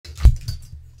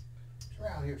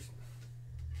down here.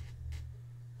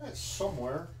 That's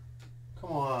somewhere.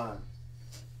 Come on.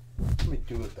 Let me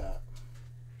do with that.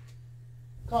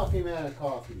 Coffee, man,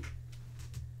 coffee.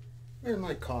 Where's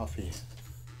my coffee?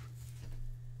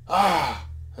 Ah,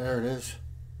 there it is.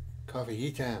 Coffee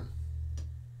heat time.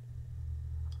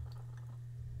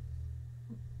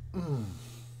 Come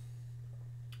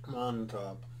on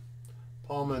top.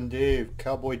 Palma and Dave,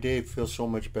 Cowboy Dave feels so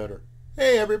much better.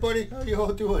 Hey everybody, how you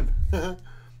all doing?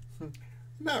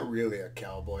 Not really a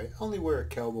cowboy. I only wear a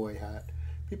cowboy hat.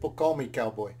 People call me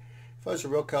cowboy. If I was a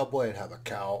real cowboy, I'd have a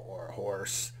cow or a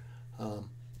horse.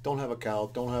 Don't have a cow,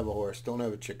 don't have a horse, don't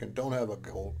have a chicken, don't have a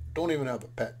goat, don't even have a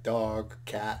pet dog,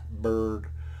 cat, bird.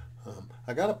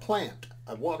 I got a plant.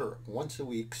 I water it once a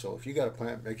week, so if you got a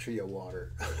plant, make sure you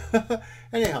water it.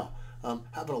 Anyhow,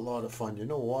 having a lot of fun. You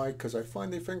know why? Because I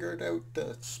finally figured out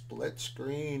the split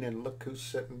screen, and look who's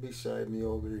sitting beside me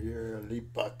over here,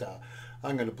 Alip, BaTa.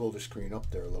 I'm going to blow the screen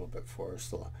up there a little bit for us.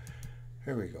 So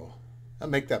here we go. I'll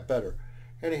make that better.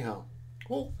 Anyhow,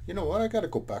 well, you know what? I got to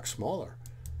go back smaller.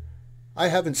 I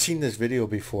haven't seen this video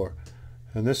before,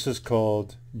 and this is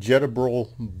called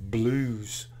Gedabrul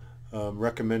Blues,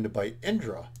 recommended by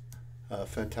Indra, a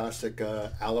fantastic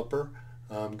Aliper.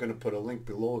 I'm going to put a link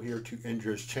below here to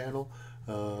Indra's channel.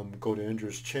 Go to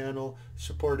Indra's channel,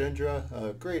 support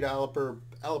Indra, great Aliper,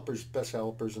 Alipers, best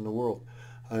Alipers in the world.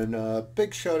 And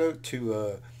big shout out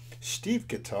to Steve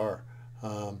Guitar.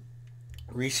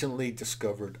 Recently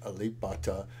discovered Alip,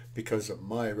 BaTa because of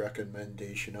my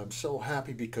recommendation. I'm so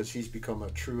happy because he's become a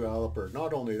true Aliper.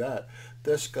 Not only that,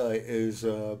 this guy is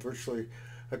virtually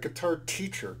a guitar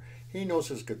teacher. He knows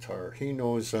his guitar. He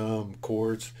knows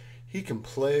chords. He can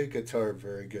play guitar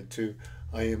very good too.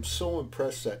 I am so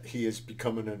impressed that he is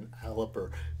becoming an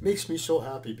Aliper. Makes me so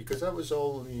happy because that was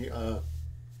only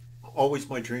always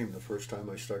my dream the first time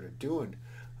I started doing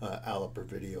Aliper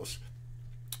videos.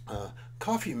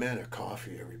 Coffee, man, a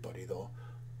coffee, everybody, though.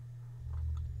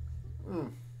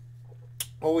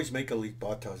 Always make Alip,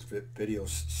 BaTa's videos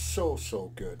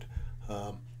so good.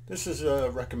 This is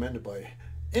recommended by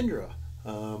Indra.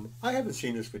 I haven't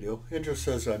seen this video. Indra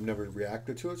says I've never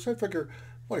reacted to it, so I figure,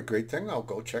 what a great thing. I'll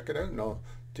go check it out and I'll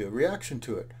do a reaction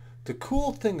to it. The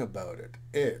cool thing about it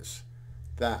is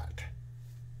that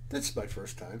this is my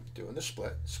first time doing the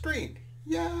split screen.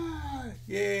 Yeah,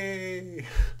 yay.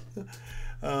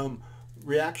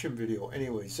 Reaction video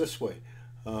anyways, this way.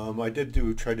 I did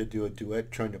try to do a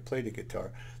duet trying to play the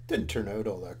guitar. Didn't turn out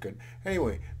all that good.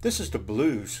 Anyway, this is the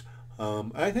blues.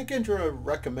 I think Indra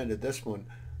recommended this one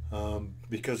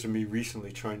because of me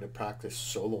recently trying to practice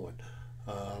soloing.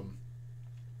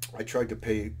 I tried to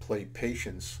play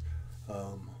Patience,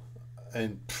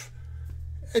 and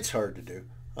it's hard to do.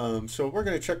 So we're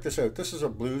going to check this out. This is a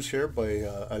blues here by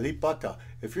Alip, BaTa.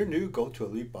 If you're new, go to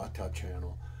Alip, BaTa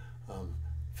channel,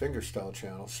 fingerstyle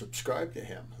channel, subscribe to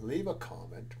him, leave a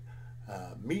comment,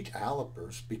 meet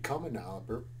Alipers, become an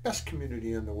Aliper, best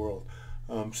community in the world.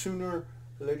 Sooner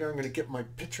or later I'm going to get my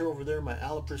picture over there, my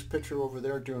Alipers picture over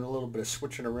there, doing a little bit of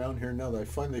switching around here now that I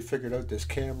finally figured out this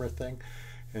camera thing.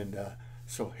 And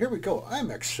so here we go. I'm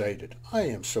excited. I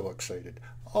am so excited.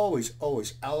 Always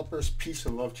Alipers, peace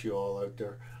and love to you all out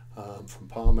there, from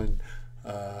Palma and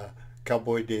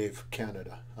Cowboy Dave,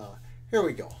 Canada. Here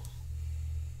we go.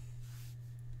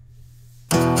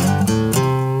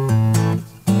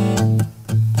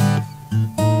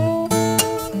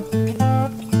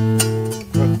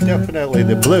 Definitely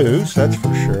the blues, that's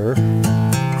for sure.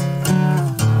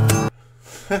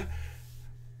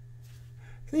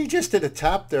 He just did a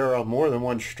tap there on more than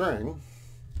one string.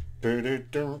 It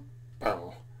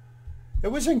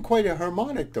wasn't quite a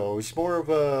harmonic though. It was more of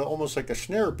a, almost like a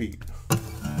snare beat.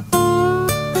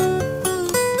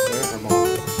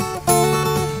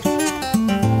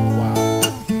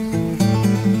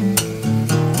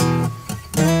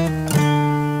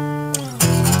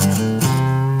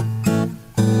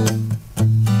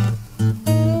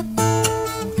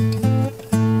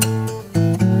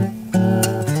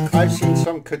 I've seen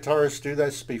some guitarists do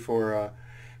this before.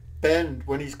 Bend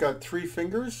when he's got 3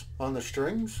 fingers on the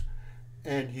strings,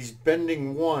 and he's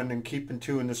bending one and keeping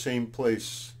 2 in the same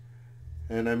place.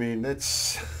 And I mean,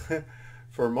 that's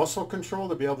for muscle control,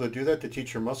 to be able to do that, to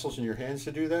teach your muscles in your hands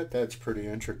to do that, that's pretty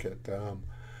intricate.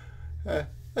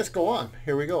 Let's go on.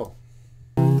 Here we go.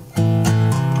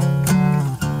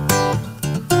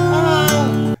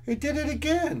 He did it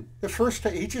again. The first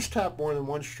time, he just tapped more than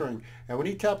one string. And when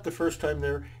he tapped the first time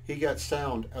there, he got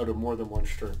sound out of more than one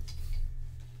string.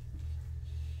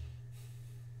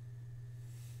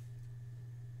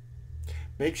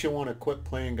 Makes you want to quit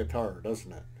playing guitar,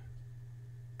 doesn't it?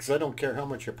 Because I don't care how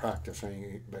much you practice.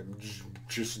 I'm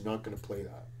just not going to play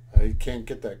that. I can't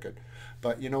get that good.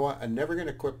 But you know what? I'm never going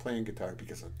to quit playing guitar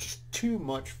because it's just too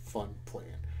much fun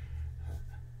playing.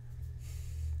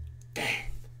 Dang.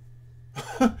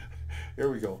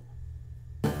 Here we go.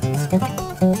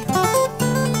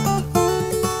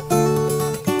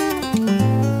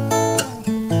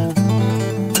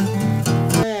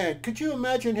 Man, could you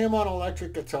imagine him on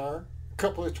electric guitar? A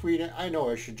couple of tweet. I know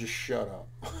I should just shut up.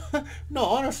 No,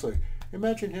 honestly,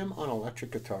 imagine him on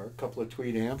electric guitar, a couple of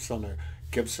tweed amps on a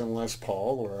Gibson Les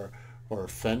Paul or a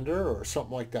Fender or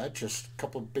something like that. Just a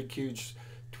couple of big, huge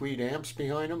tweed amps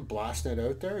behind him, blasting it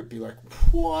out there. It'd be like,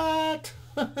 what?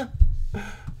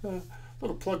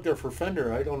 Little plug there for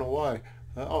Fender. I don't know why.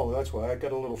 Oh, that's why. I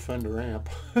got a little Fender amp.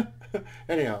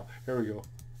 Anyhow, here we go.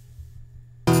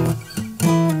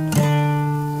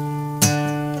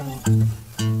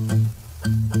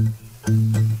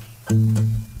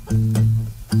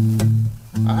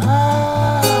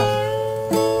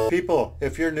 People,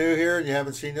 if you're new here and you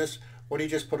haven't seen this, what he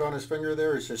just put on his finger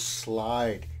there is a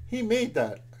slide. He made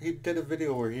that. He did a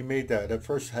video where he made that. At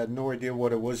first, I had no idea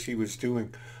what it was he was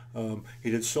doing. He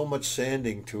did so much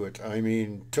sanding to it. I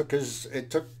mean, it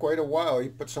took quite a while. He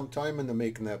put some time into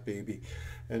making that baby.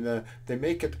 And they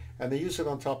make it, and they use it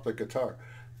on top of the guitar.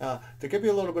 To give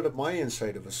you a little bit of my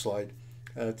insight of a slide,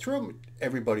 through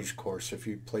everybody's course, if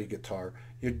you play guitar,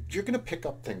 you're going to pick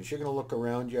up things. You're going to look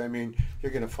around you. I mean,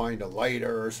 you're going to find a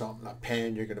lighter or something, a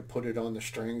pen. You're going to put it on the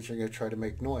strings. You're going to try to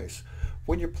make noise.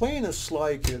 When you're playing a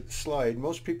slide,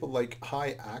 most people like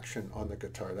high action on the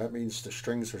guitar. That means the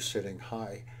strings are sitting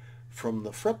high from the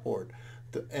fretboard.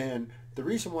 And the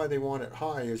reason why they want it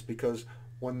high is because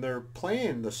when they're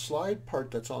playing the slide part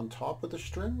that's on top of the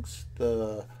strings,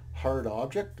 the hard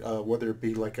object, whether it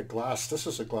be like a glass, this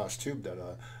is a glass tube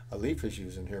that Alip is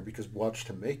using here because watch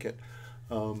him make it.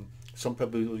 Some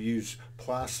people will use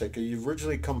plastic. It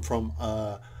originally come from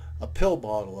a pill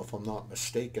bottle, if I'm not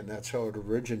mistaken. That's how it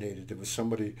originated. It was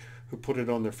somebody who put it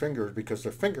on their fingers because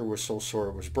their finger was so sore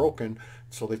it was broken.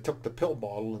 So they took the pill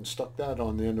bottle and stuck that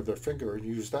on the end of their finger and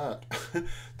used that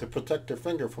to protect their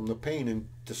finger from the pain, and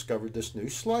discovered this new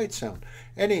slide sound.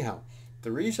 Anyhow,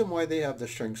 the reason why they have the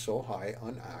string so high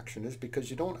on action is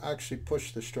because you don't actually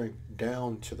push the string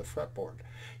down to the fretboard.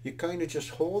 You kind of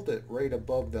just hold it right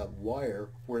above that wire,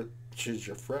 which is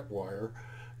your fret wire,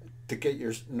 to get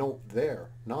your note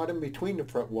there, not in between the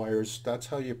fret wires. That's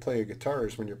how you play a guitar,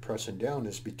 is when you're pressing down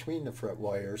is between the fret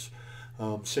wires,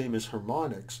 same as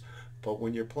harmonics. But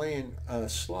when you're playing a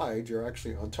slide, you're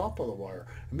actually on top of the wire.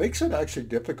 It makes it actually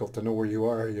difficult to know where you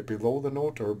are. Are you below the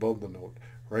note or above the note,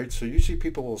 right? So usually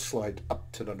people will slide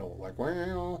up to the note, like,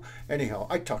 well, anyhow,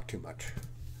 I talk too much.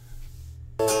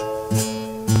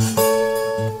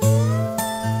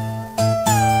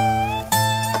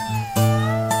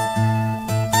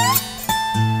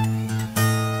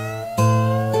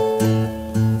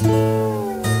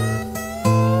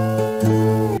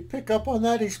 Up on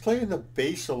that, he's playing the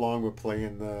bass along with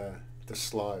playing the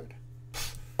slide.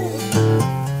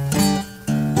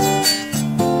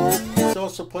 He's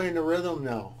also playing the rhythm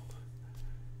now.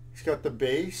 He's got the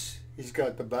bass, he's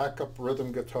got the backup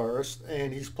rhythm guitarist,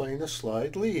 and he's playing the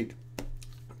slide lead.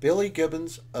 Billy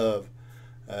Gibbons of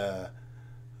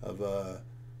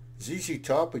ZZ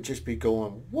Top would just be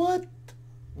going, what?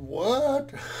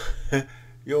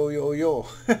 Yo, yo, yo.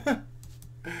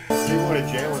 You want to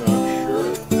jam with him, I'm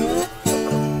sure.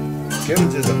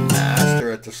 Gibbons is a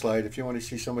master at the slide. If you want to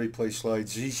see somebody play slide,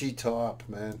 ZZ Top,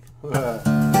 man.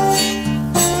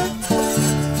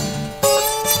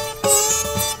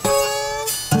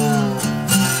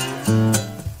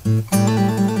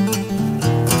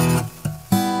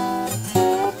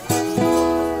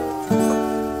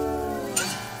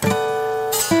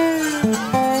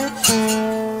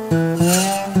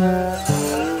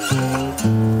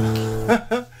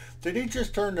 Did he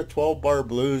just turn the 12-bar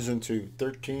blues into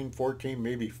 13, 14,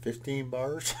 maybe 15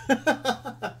 bars?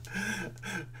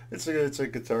 It's a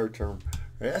guitar term.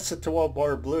 That's a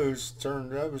 12-bar blues.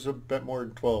 That was a bit more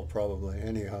than 12 probably.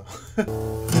 Anyhow.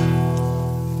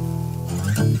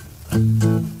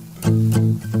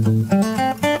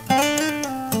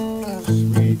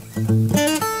 Sweet.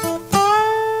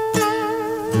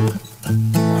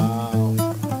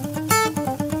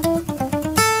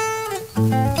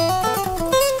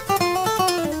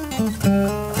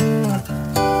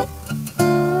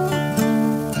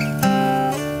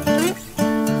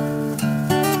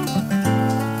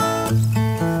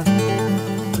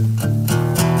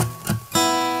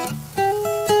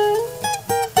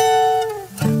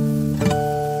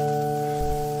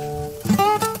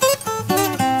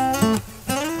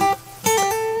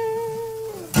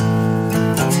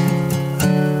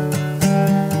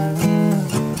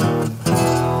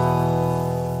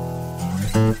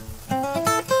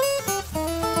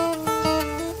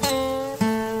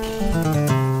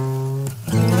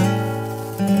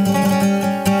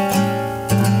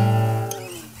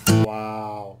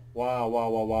 Wow,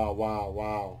 wow, wow, wow,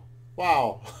 wow,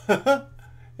 wow. Wow.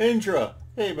 Indra,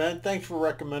 hey man, thanks for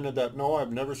recommending that. No,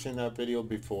 I've never seen that video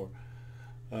before.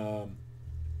 Um,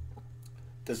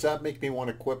 does that make me want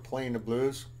to quit playing the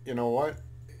blues? You know what?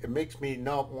 It makes me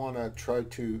not want to try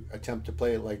to attempt to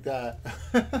play it like that.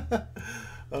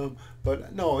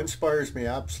 But no, it inspires me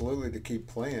absolutely to keep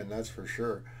playing. That's for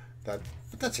sure. But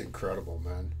that's incredible,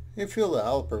 man. You feel the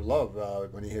Aliper love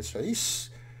when he hits that.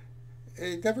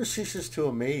 It never ceases to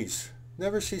amaze.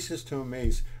 Never ceases to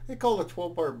amaze. They call it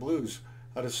 12-bar blues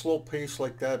at a slow pace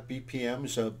like that,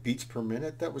 BPMs, beats per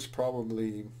minute. That was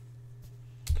probably,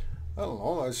 I don't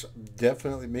know, that's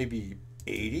definitely maybe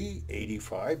 80,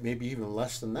 85, maybe even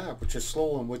less than that, which is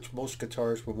slow, in which most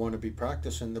guitarists would want to be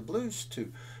practicing the blues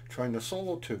to, trying to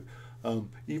solo to.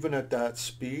 Even at that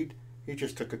speed, he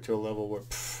just took it to a level where,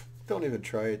 don't even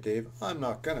try it, Dave. I'm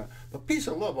not gonna. But peace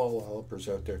and love all the helpers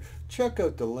out there. Check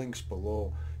out the links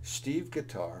below. Steve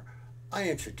Guitar, I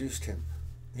introduced him.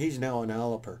 He's now an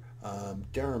Aliper.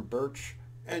 Darren Birch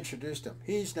introduced him.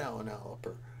 He's now an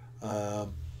Aliper.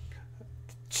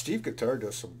 Steve Guitar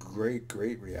does some great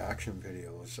reaction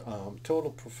videos.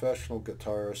 Total professional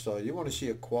guitarist. You want to see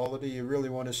a quality, you really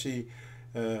want to see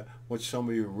what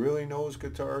somebody who really knows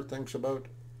guitar thinks about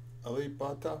Alip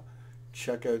BaTa,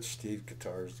 check out Steve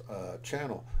Guitar's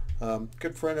channel.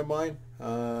 Good friend of mine.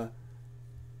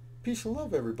 Peace and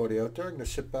love, everybody out there. I'm going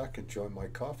to sit back, enjoy my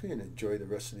coffee, and enjoy the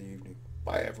rest of the evening.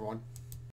 Bye, everyone.